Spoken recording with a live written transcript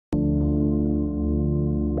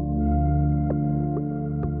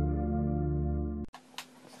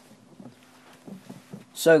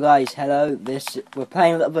So guys, hello. We're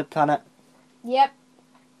playing Little Big Planet. Yep.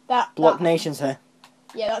 Block Nation's here.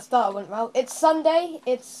 Yeah, that start went well. It's Sunday.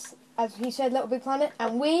 It's, as he said, Little Big Planet,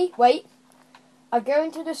 and we are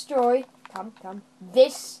going to destroy. Come.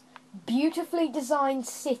 This beautifully designed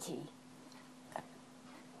city.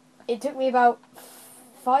 It took me about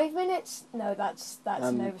 5 minutes. No, that's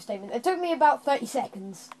an overstatement. It took me about 30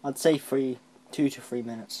 seconds. I'd say 2 to 3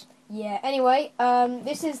 minutes. Yeah. Anyway,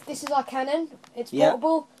 this is our cannon. It's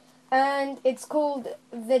portable, and it's called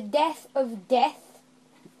the Death of Death.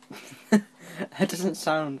 That doesn't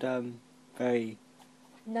sound very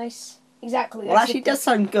nice. Exactly. Well, actually, it does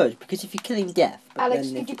sound good because if you're killing death.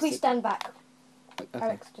 Alex, could you please stand back? Okay.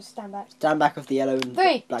 Alex, just stand back. Stand back of the yellow and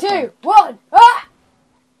 3, black 2, one. 1. Ah!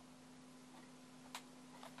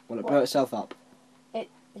 Well, it blew itself up. It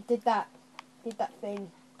did that. Did that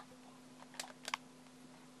thing.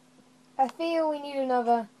 I feel we need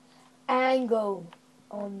another angle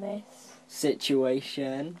on this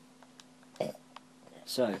situation.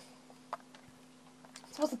 So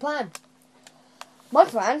what's the plan? My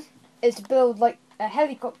plan is to build like a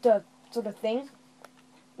helicopter sort of thing.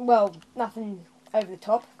 Well, nothing over the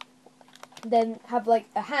top. Then have like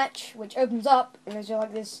a hatch which opens up and there's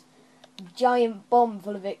like this giant bomb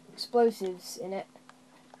full of explosives in it.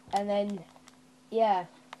 And then, yeah.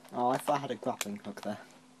 Oh, I thought I had a grappling hook there.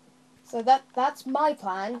 So that's my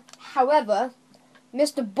plan. However,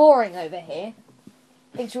 Mr. Boring over here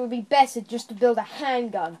thinks it would be better just to build a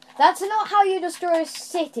handgun. That's not how you destroy a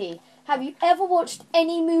city. Have you ever watched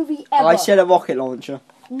any movie ever? I said a rocket launcher.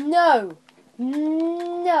 No.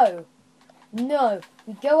 We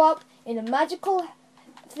go up in a magical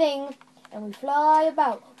thing and we fly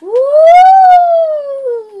about. Woo!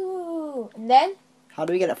 And then? How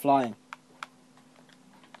do we get it flying?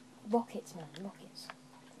 Rockets, man. Rockets.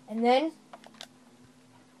 And then?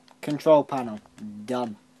 Control panel.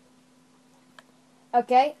 Done.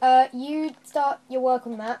 Okay, you start your work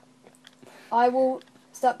on that. I will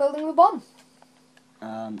start building the bomb.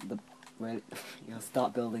 You'll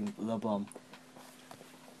start building the bomb.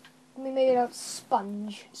 We made it out of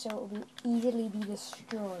sponge, so it will easily be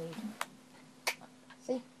destroyed.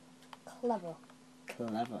 See? Clever.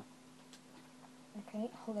 Clever. Okay,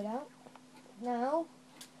 hold it out. Now,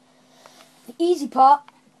 the easy part,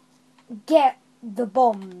 get the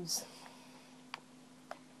bombs.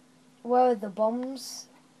 Where are the bombs?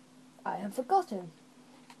 I have forgotten.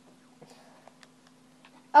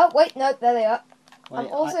 Oh, wait, no, there they are. Wait, I'm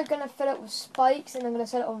also going to fill it with spikes and I'm going to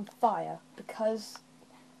set it on fire because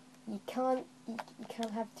you can't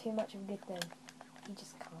have too much of a good thing. You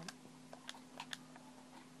just can't.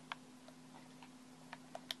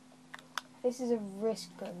 This is a risk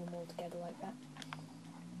putting them all together like that.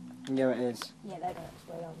 Yeah, it is. Yeah, they're going to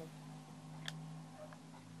explode on them.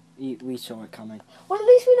 We saw it coming. Well, at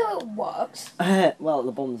least we know it works. Well,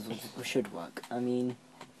 the bombs should work. I mean...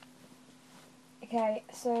 Okay,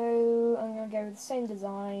 so I'm going to go with the same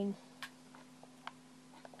design.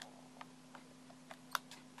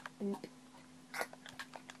 Boop.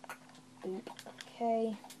 Boop.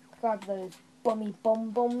 Okay. Grab those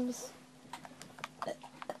bombs.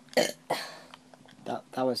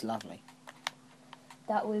 That was lovely.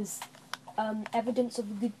 That was evidence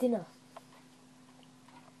of a good dinner.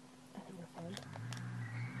 I think you'll find.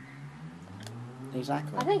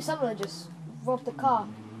 Exactly. I think someone just robbed a car.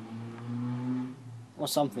 Or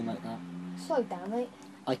something like that. Slow down, mate.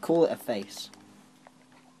 I call it a face.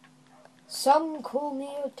 Some call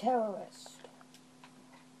me a terrorist.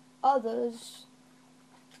 Others,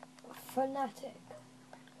 a fanatic.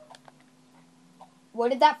 What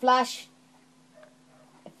did that flash?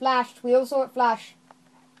 It flashed. We all saw it flash.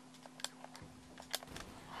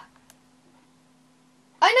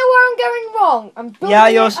 I know where I'm going wrong. I'm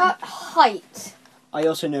building it at height. I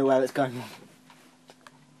also know where it's going wrong.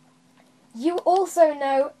 You also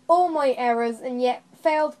know all my errors and yet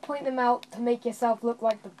fail to point them out to make yourself look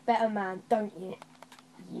like the better man, don't you?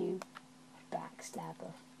 You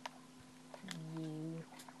backstabber.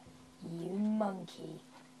 You monkey.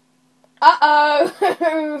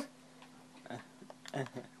 Uh-oh!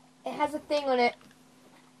 It has a thing on it.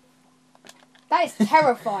 That is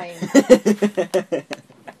terrifying.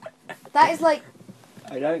 That is like...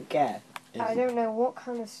 I don't care. I don't know what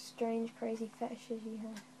kind of strange, crazy fetishes you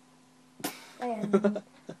have.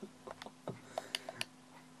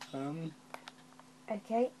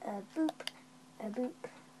 Okay, a boop.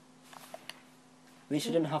 We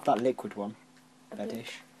shouldn't have that liquid one.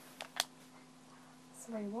 Fetish.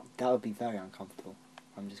 Sorry, what? That would be very uncomfortable.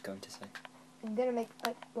 I'm just going to say. I'm gonna make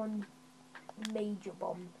like one major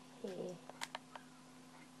bomb here.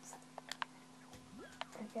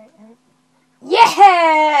 Okay,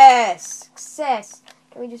 Yes! Success.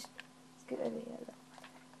 Can we just scoot over here?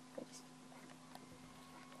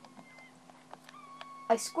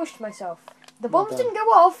 I squished myself. The Well bombs done. didn't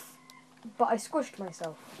go off, but I squished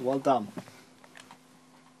myself. Well done.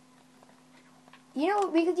 You know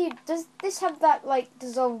what we could do? Does this have that, like,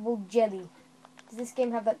 dissolvable jelly? Does this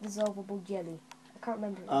game have that dissolvable jelly? I can't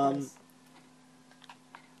remember if it does.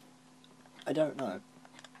 I don't know.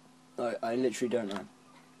 I literally don't know.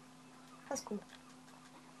 That's cool.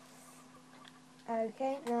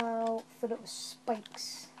 Okay, now fill it with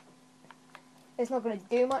spikes. It's not going to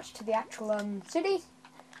do much to the actual city,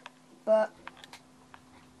 but...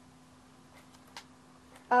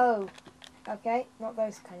 Oh, okay, not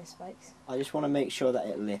those kind of spikes. I just want to make sure that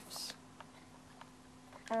it lifts.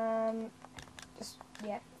 Just,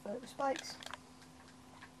 yeah, fill it with spikes.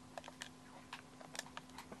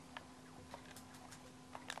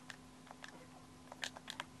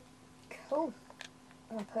 Cool.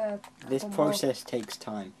 I'll put a This couple more. process takes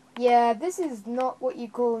time. Yeah, this is not what you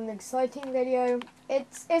call an exciting video.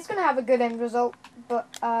 It's gonna have a good end result, but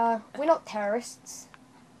we're not terrorists.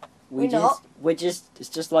 We're not. It's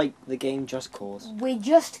just like the game Just Cause. We're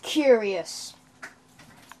just curious.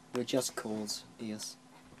 We're Just Cause, yes.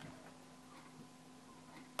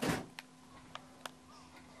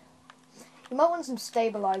 You might want some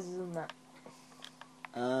stabilizers on that.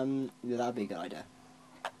 Yeah, that'd be a good idea.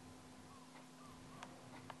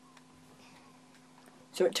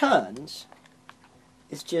 So it turns,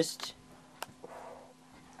 it's just...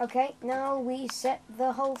 Okay, now we set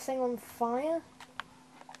the whole thing on fire.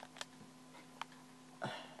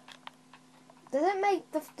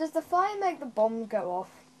 Does the fire make the bomb go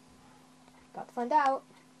off? About to find out.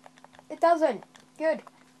 It doesn't. Good.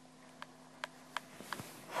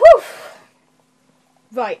 Whew.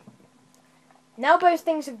 Right. Now both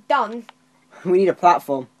things have done. We need a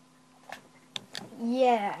platform.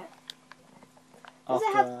 Yeah. Does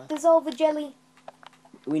it After, have dissolver jelly?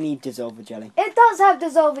 we need dissolver jelly. It does have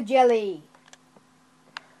dissolver jelly.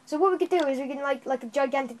 So what we could do is we can like a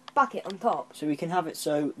gigantic bucket on top. So we can have it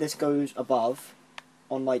so this goes above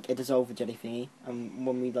on like a dissolver jelly thingy, and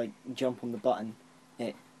when we like jump on the button,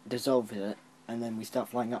 it dissolves it, and then we start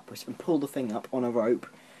flying upwards and pull the thing up on a rope.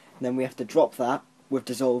 And then we have to drop that with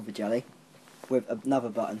dissolver jelly with another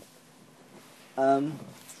button.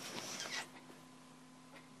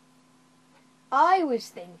 I was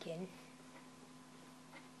thinking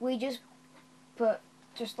we just put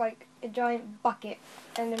just like a giant bucket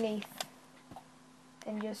underneath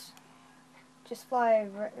and just fly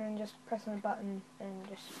over it and just press on a button and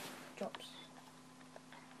just drops.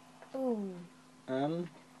 Boom.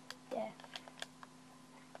 Death.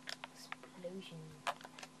 Explosion.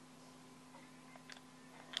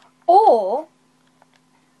 Or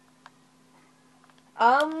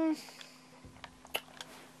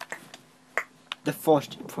the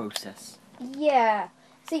forced process. yeah.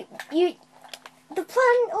 See, the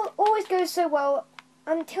plan always goes so well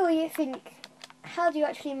until you think, how do you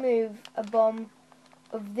actually move a bomb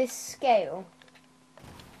of this scale,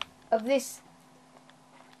 of this...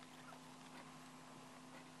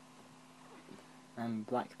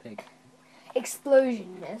 Black pig.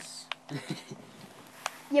 explosionness?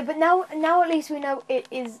 Yeah, but now at least we know it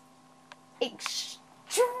is extremely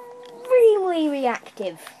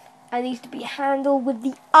reactive and needs to be handled with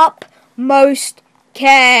the utmost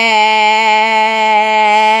care.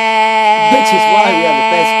 Which is why we are the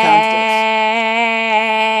best candidates.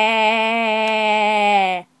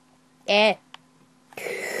 Yeah.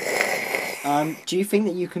 Do you think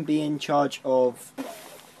that you can be in charge of,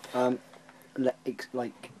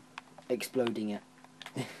 exploding it?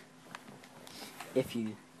 If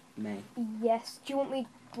you may. Yes. Do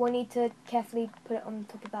I need to carefully put it on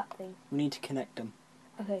top of that thing? We need to connect them.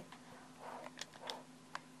 Okay.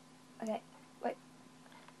 Okay. Wait.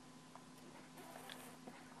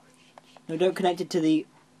 No, don't connect it to the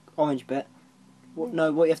orange bit.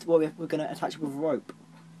 No, we're gonna attach it with a rope.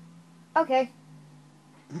 Okay.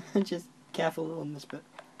 Just careful on this bit.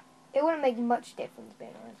 It wouldn't make much difference,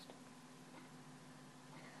 being honest.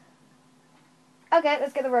 Okay,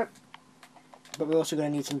 let's get the rope. But we're also gonna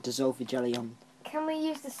need some dissolver jelly on. Can we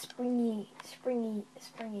use the springy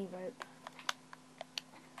rope?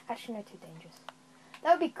 Actually, no, too dangerous.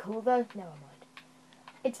 That would be cool, though. Never mind.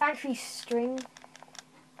 It's actually string,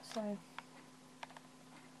 so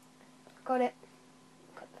got it.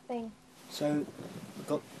 Got the thing. So, we've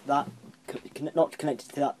got that. Not connected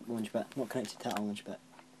to that orange bit. Not connected to that orange bit.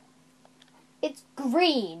 It's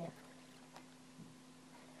green.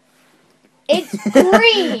 It's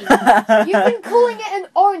green. You've been calling it an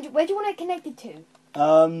orange. Where do you want it connected to?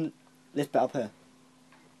 This bit up here.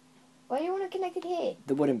 Why do you want to connect it here?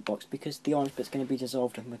 The wooden box, because the orange bit's going to be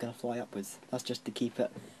dissolved and we're going to fly upwards. That's just to keep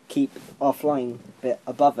our flying bit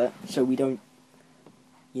above it, so we don't,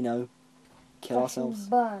 you know, kill ourselves.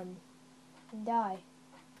 Burn. And die.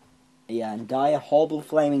 Yeah, and die a horrible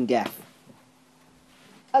flaming death.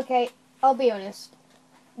 Okay, I'll be honest.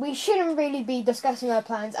 We shouldn't really be discussing our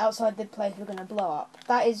plans outside the place we're going to blow up.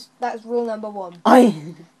 That's rule number 1. By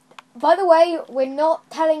the way, we're not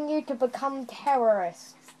telling you to become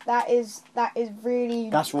terrorists. That is really...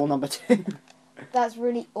 That's rule number 2. That's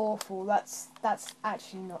really awful. That's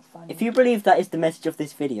actually not funny. If you believe that is the message of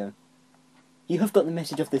this video, you have got the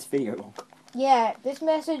message of this video wrong. Yeah, this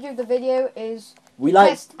message of the video is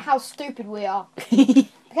test how stupid we are. Can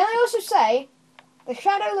I also say, the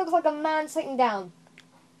shadow looks like a man sitting down.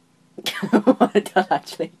 It does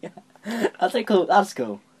actually. That's cool. That's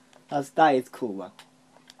cool. That is cool.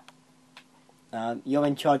 You're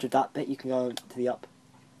in charge of that bit. You can go to the up.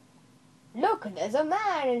 Look, there's a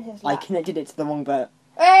man in his I lap. connected it to the wrong bit.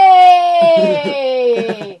 Hey!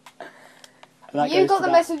 You got the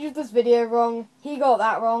that. message of this video wrong. He got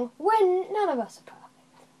that wrong. When none of us are perfect.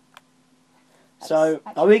 So,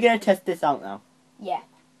 are we going to test this out now? Yeah.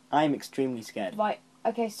 I'm extremely scared. Right.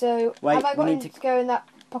 Okay. So Wait, have I got we him need to go in that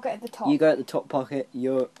pocket at the top? You go at the top pocket.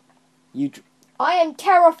 I am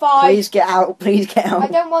terrified. Please get out. Please get out. I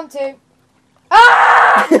don't want to.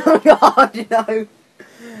 Ah! Oh God, no.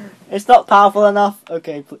 It's not powerful enough.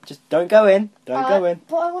 Okay, just don't go in. Don't go in.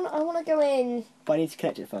 But I want to go in. But I need to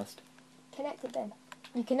connect it first. Connect it then.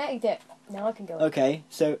 You connected it. Now I can go in. Okay,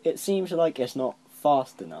 so it seems like it's not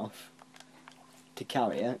fast enough to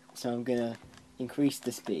carry it. So I'm gonna increase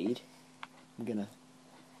the speed. I'm gonna.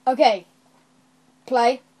 Okay.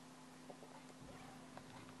 Play.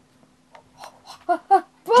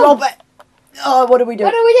 Drop it! Oh, what do we do?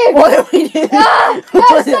 What do we do? What do we do? Ah!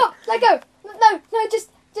 No, stop! Let go! No, just,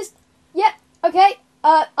 yeah, okay.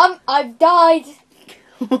 I've died.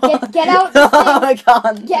 Get out of the thing. Oh, I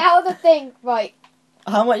can't. Get out of the thing. Right.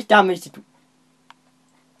 How much damage did...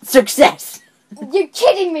 Success! You're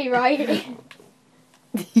kidding me, right?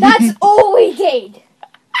 That's all we did.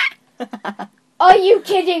 Are you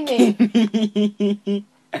kidding me?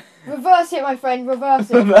 Reverse it, my friend.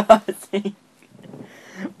 Reverse it. Reversing.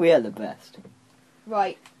 We are the best.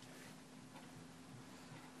 Right.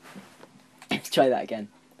 Let's try that again.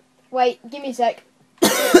 Wait, give me a sec.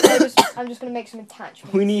 I'm just going to make some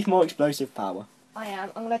attachments. We need more explosive power. I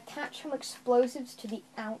am. I'm going to attach some explosives to the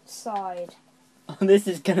outside. This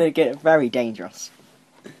is going to get very dangerous.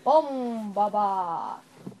 Boom, baba.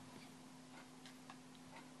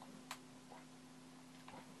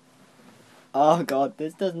 Oh God,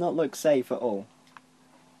 this does not look safe at all.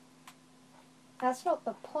 That's not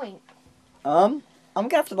the point. I'm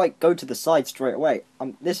gonna have to like go to the side straight away.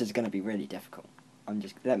 This is gonna be really difficult.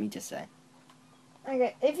 Let me just say.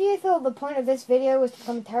 Okay, if you thought the point of this video was to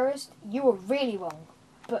become a terrorist, you were really wrong.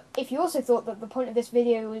 But if you also thought that the point of this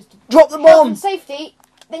video was to Drop the health bomb! and safety,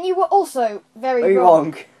 then you were also very Very wrong.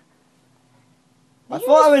 wrong. Did I you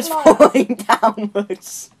thought I was just fly? falling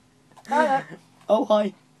downwards. Oh no. Oh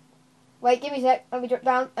hi. Wait, give me a sec. Let me drop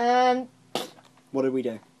down. What did we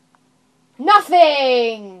do?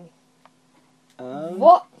 Nothing!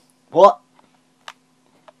 What? What?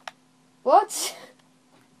 What?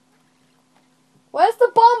 Where's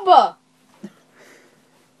the bomber?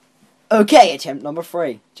 Okay, attempt number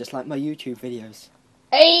 3. Just like my YouTube videos.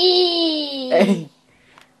 Hey!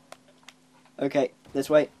 Okay, this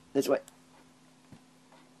way. This way.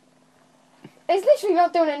 It's literally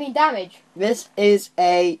not doing any damage. This is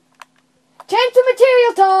a... Change to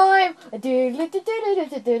material time!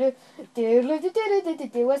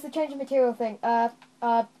 Where's the change of material thing?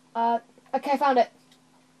 Okay, found it.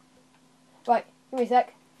 Right, give me a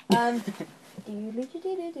sec.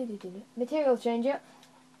 Material changer.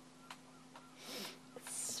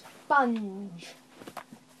 Sponge.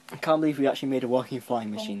 I can't believe we actually made a working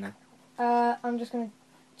flying machine there. I'm just gonna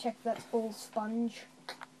check if that's all sponge.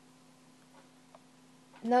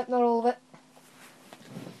 No, not all of it.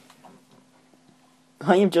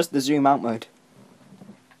 I am just the zoom out mode.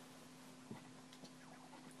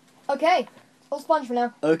 Okay, all sponge for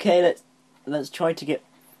now. Okay, let's try to do it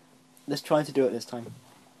this time.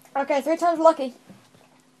 Okay, 3 times lucky.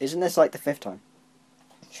 Isn't this like the 5th time?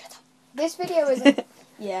 Shut up. This video isn't...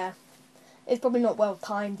 yeah. It's probably not well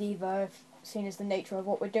timed either, seeing as the nature of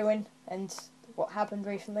what we're doing and what happened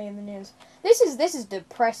recently in the news. This is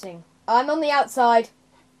depressing. I'm on the outside.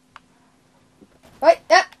 Right,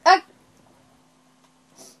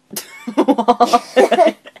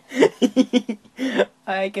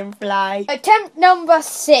 I can fly. Attempt number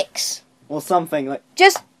 6. Or something like...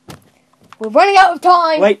 Just... We're running out of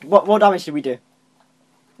time. Wait, what damage did we do?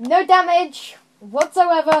 No damage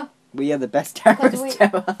whatsoever. We are the best Because terrorists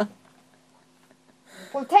ever.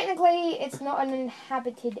 Well, technically, it's not an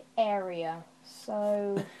inhabited area,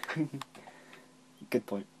 so... Good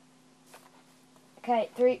point. Okay,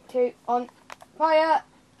 3, 2, on. Fire!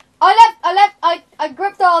 I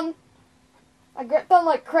gripped on! I gripped on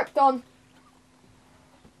like Krypton.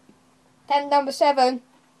 Attempt number 7.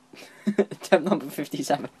 Attempt number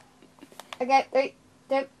 57. Okay, 3,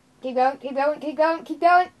 2, keep going, keep going, keep going, keep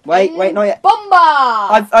going. Wait, not yet.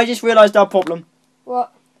 Bomba! I just realised our problem.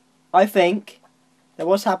 What? I think that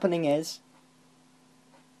what's happening is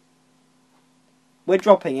we're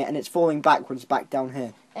dropping it and it's falling backwards back down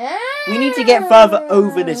here. We need to get further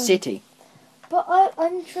over the city. But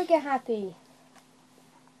I'm trigger happy.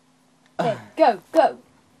 Okay, go.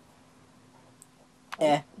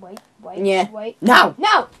 Yeah. Wait. Yeah. Wait. Now.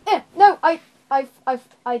 No. No. I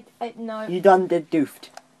no. You done did doofed.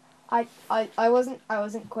 I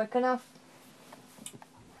wasn't quick enough.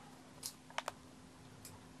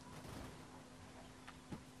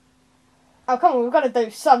 Oh come on, we've got to do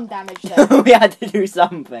some damage there. We had to do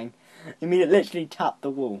something. I mean, it literally tapped the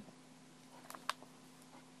wall.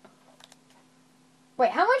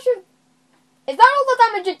 Wait, how much is that all the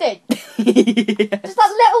damage it did? Yeah. Just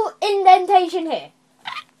that little indentation here.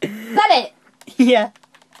 Is that it? Yeah.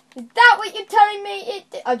 Is that what you're telling me?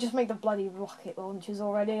 I just make the bloody rocket launchers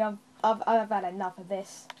already. I've had enough of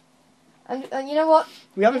this. And you know what?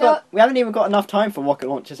 We haven't even got enough time for rocket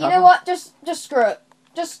launches. You know what? Just screw it.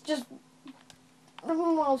 Just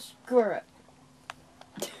well, screw it.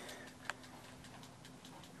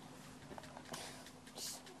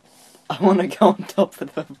 I want to go on top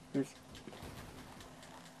of them.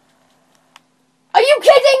 Are you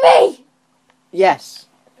kidding me? Yes,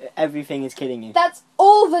 everything is kidding you. That's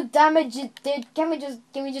all the damage it did. Can we just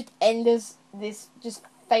end this just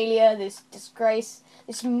failure, this disgrace,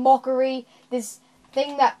 this mockery, this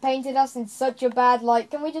thing that painted us in such a bad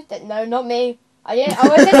light? Can we just no, not me. I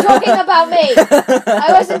wasn't talking about me. I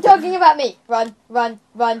wasn't talking about me. Run.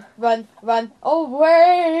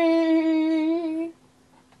 Away.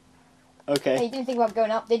 Okay. Hey, you didn't think about going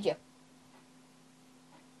up, did you?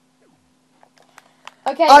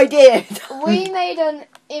 Okay. I did. We made an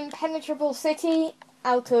impenetrable city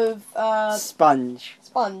out of Sponge.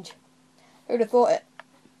 Who'd have thought it?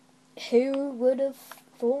 Who would have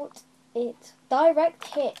thought it? Direct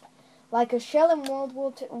hit. Like a shell in World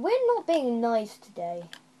War II. We're not being nice today.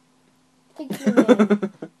 Think you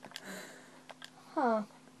mean? Huh.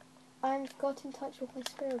 I've got in touch with my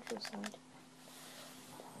spiritual side.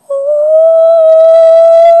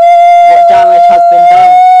 What damage has been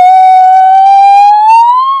done?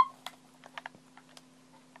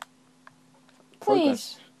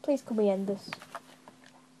 Progress. Please can we end this?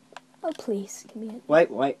 Oh please, can we end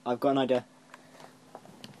Wait, I've got an idea.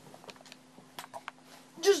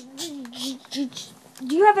 Do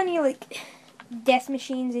you have any like death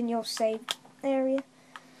machines in your save area?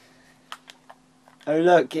 Oh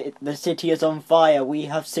look, the city is on fire. We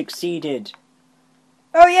have succeeded.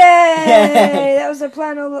 Oh yay! That was the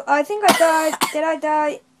plan all. I think I died. Did I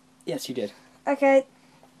die? Yes, you did. Okay.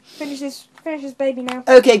 Finish this baby now.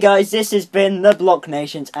 Okay guys, this has been the Block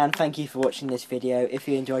Nations and thank you for watching this video. If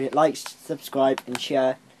you enjoyed it, like, subscribe and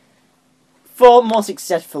share for more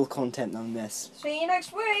successful content than this. See you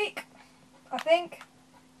next week. I think.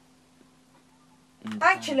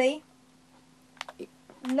 Actually,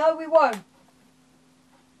 no we won't.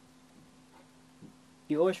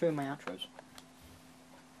 You always ruin my outros.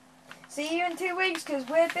 See you in 2 weeks because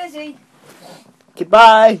we're busy.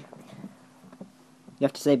 Goodbye. You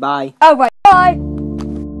have to say bye. Oh, right. Bye.